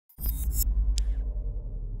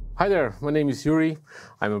Hi there, my name is Yuri.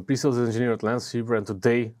 I'm a pre-sales engineer at Lansweeper, and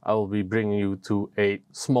today I will be bringing you to a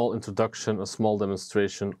small introduction, a small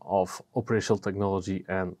demonstration of operational technology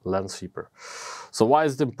and Lansweeper. So why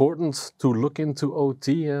is it important to look into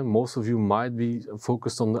OT? Most of you might be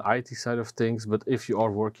focused on the IT side of things, but if you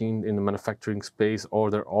are working in the manufacturing space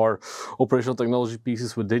or there are operational technology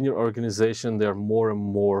pieces within your organization, they are more and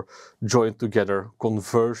more joined together,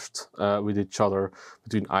 converged with each other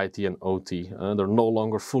between IT and OT. They're no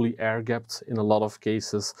longer fully air-gapped in a lot of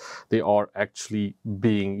cases. They are actually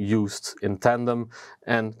being used in tandem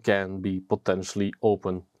and can be potentially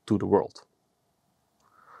open to the world.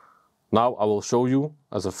 Now I will show you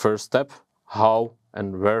as a first step how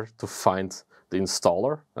and where to find the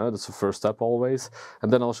installer. That's the first step always.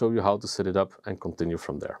 And then I'll show you how to set it up and continue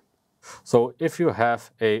from there. So if you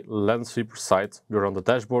have a Lansweeper site, you're on the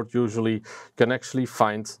dashboard usually, you can actually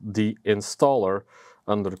find the installer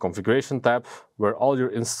under the configuration tab where all your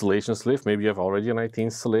installations live. Maybe you have already an IT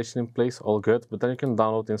installation in place, all good, but then you can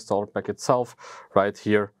download the installer pack itself right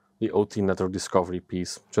here, the OT network discovery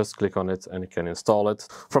piece. Just click on it and you can install it.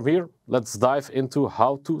 From here, let's dive into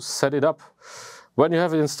how to set it up. When you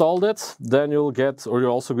have installed it, then you'll get, or you're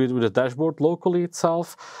also good with the dashboard locally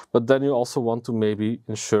itself, but then you also want to maybe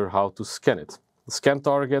ensure how to scan it. The scan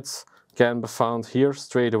targets can be found here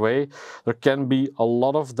straight away. There can be a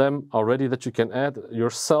lot of them already that you can add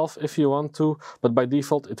yourself if you want to, but by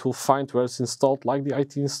default it will find where it's installed, like the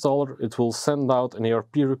IT installer. It will send out an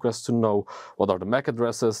ARP request to know what are the MAC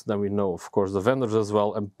addresses. Then we know, of course, the vendors as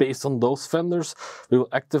well, and based on those vendors, we will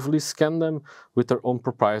actively scan them with their own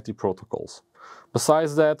proprietary protocols.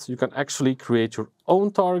 Besides that, you can actually create your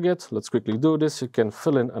own target. Let's quickly do this. You can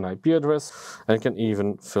fill in an IP address and you can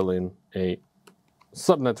even fill in a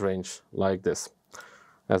subnet range like this.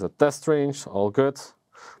 As a test range, all good.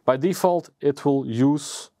 By default, it will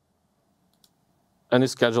use any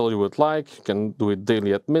schedule you would like. You can do it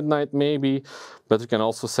daily at midnight maybe, but you can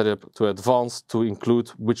also set it up to advanced to include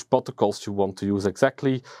which protocols you want to use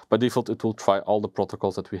exactly. By default, it will try all the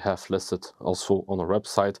protocols that we have listed also on our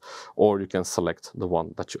website, or you can select the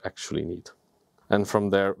one that you actually need. And from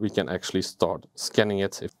there, we can actually start scanning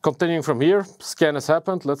it. Continuing from here, scan has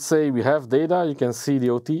happened. Let's say we have data. You can see the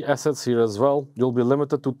OT assets here as well. You'll be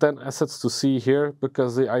limited to 10 assets to see here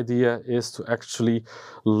because the idea is to actually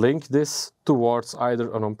link this towards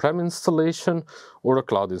either an on-prem installation or a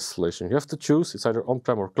cloud installation. You have to choose. It's either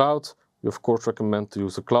on-prem or cloud. We, of course, recommend to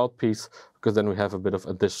use a cloud piece because then we have a bit of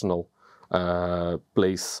additional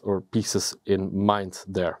place or pieces in mind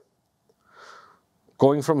there.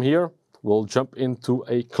 Going from here, we'll jump into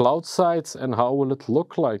a cloud site, and how will it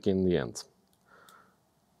look like in the end?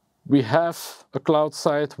 We have a cloud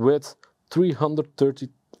site with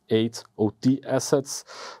 338 OT assets.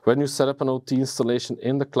 When you set up an OT installation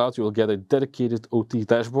in the cloud, you will get a dedicated OT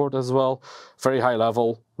dashboard as well. Very high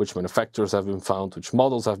level, which manufacturers have been found, which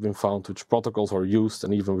models have been found, which protocols are used,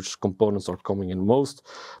 and even which components are coming in most.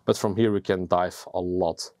 But from here, we can dive a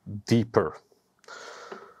lot deeper.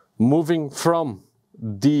 Moving from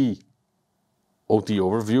the OT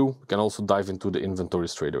overview, we can also dive into the inventory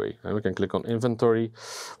straight away. And we can click on inventory,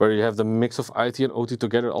 where you have the mix of IT and OT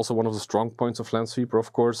together, also one of the strong points of Lansweeper,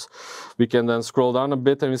 of course. We can then scroll down a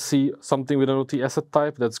bit and we see something with an OT asset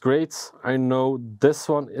type. That's great. I know this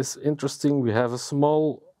one is interesting. We have a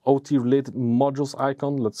small OT related modules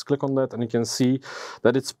icon. Let's click on that and you can see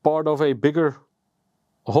that it's part of a bigger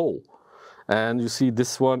whole. And you see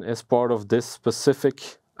this one is part of this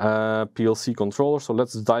specific PLC controller. So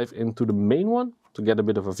let's dive into the main one to get a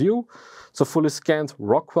bit of a view. It's a fully scanned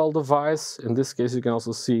Rockwell device. In this case, you can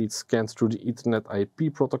also see it's scanned through the Ethernet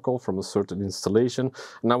IP protocol from a certain installation.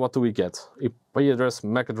 Now what do we get? IP address,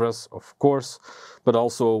 MAC address, of course, but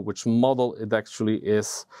also which model it actually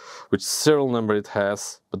is, which serial number it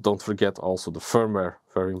has, but don't forget also the firmware,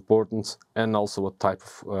 very important, and also what type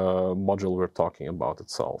of module we're talking about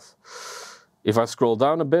itself. If I scroll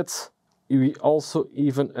down a bit, we also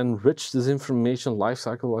even enrich this information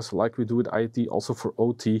lifecycle-wise, like we do with IT, also for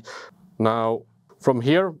OT. Now, from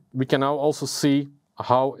here, we can now also see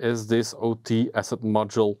how is this OT asset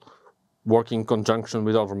module working in conjunction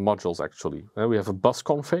with other modules, actually. We have a bus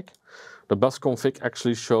config. The bus config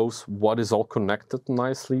actually shows what is all connected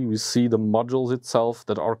nicely. We see the modules itself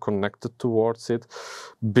that are connected towards it,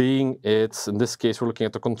 being it, in this case, we're looking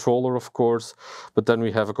at the controller, of course, but then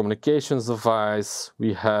we have a communications device,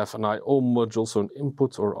 we have an I/O module, so an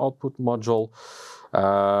input or output module,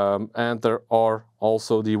 And there are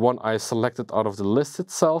also the one I selected out of the list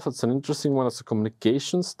itself. It's an interesting one. It's a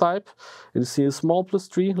communications type. You see a small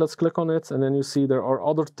 +3. Let's click on it, and then you see there are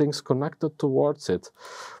other things connected towards it.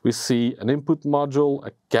 We see an input module,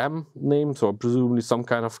 a cam name, so presumably some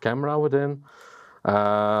kind of camera within,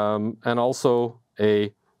 and also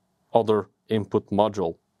a other input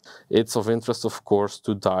module. It's of interest, of course,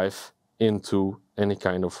 to dive into any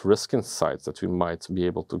kind of risk insights that we might be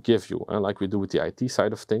able to give you, and like we do with the IT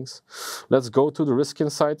side of things. Let's go to the risk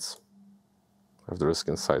insights. I have the risk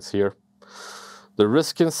insights here. The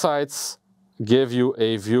risk insights give you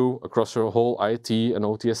a view across your whole IT and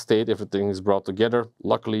OT estate. Everything is brought together.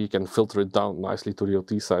 Luckily, you can filter it down nicely to the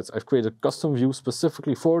OT sites. I've created a custom view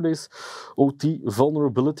specifically for this OT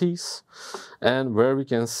vulnerabilities, and where we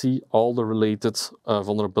can see all the related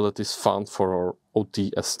vulnerabilities found for our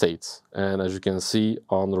OT estate. And as you can see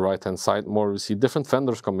on the right hand side more, we see different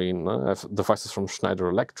vendors coming in. I have devices from Schneider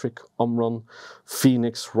Electric, Omron,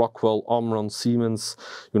 Phoenix, Rockwell, Omron, Siemens,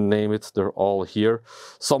 you name it, they're all here.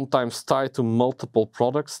 Sometimes tied to multiple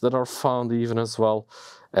products that are found even as well.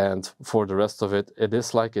 And for the rest of it, it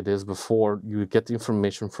is like it is before. You get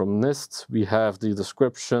information from NIST. We have the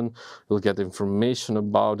description. You'll get information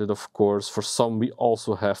about it, of course. For some, we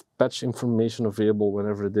also have patch information available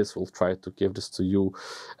whenever it is. We'll try to give this to you.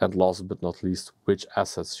 And last but not least, which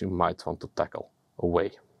assets you might want to tackle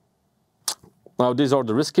away. Now, these are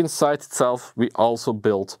the risk insights itself. We also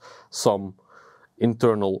built some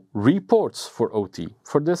internal reports for OT.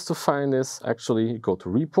 For this to find this, actually go to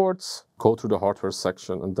reports, go to the hardware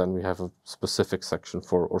section, and then we have a specific section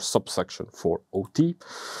for, or subsection for OT.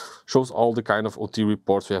 Shows all the kind of OT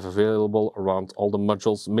reports we have available around all the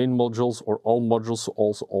modules, main modules or all modules, so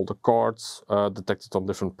also all the cards detected on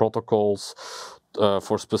different protocols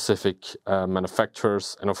for specific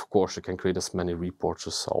manufacturers. And of course, you can create as many reports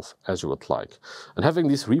yourself as you would like. And having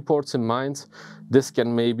these reports in mind, this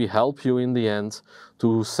can maybe help you in the end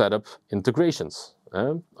to set up integrations.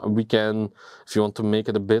 We can, if you want to make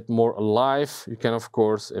it a bit more alive, you can, of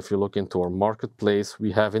course, if you look into our marketplace,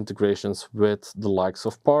 we have integrations with the likes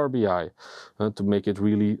of Power BI to make it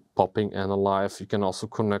really popping and alive. You can also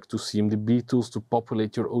connect to CMDB tools to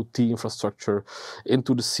populate your OT infrastructure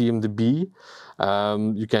into the CMDB.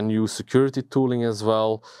 You can use security tooling as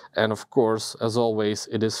well. And of course, as always,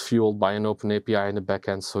 it is fueled by an open API in the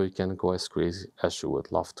backend, so you can go as crazy as you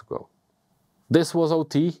would love to go. This was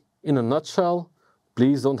OT in a nutshell.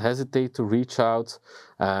 Please don't hesitate to reach out.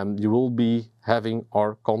 You will be having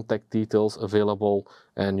our contact details available,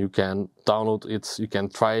 and you can download it. You can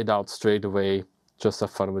try it out straight away. Just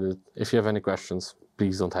have fun with it. If you have any questions,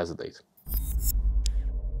 please don't hesitate.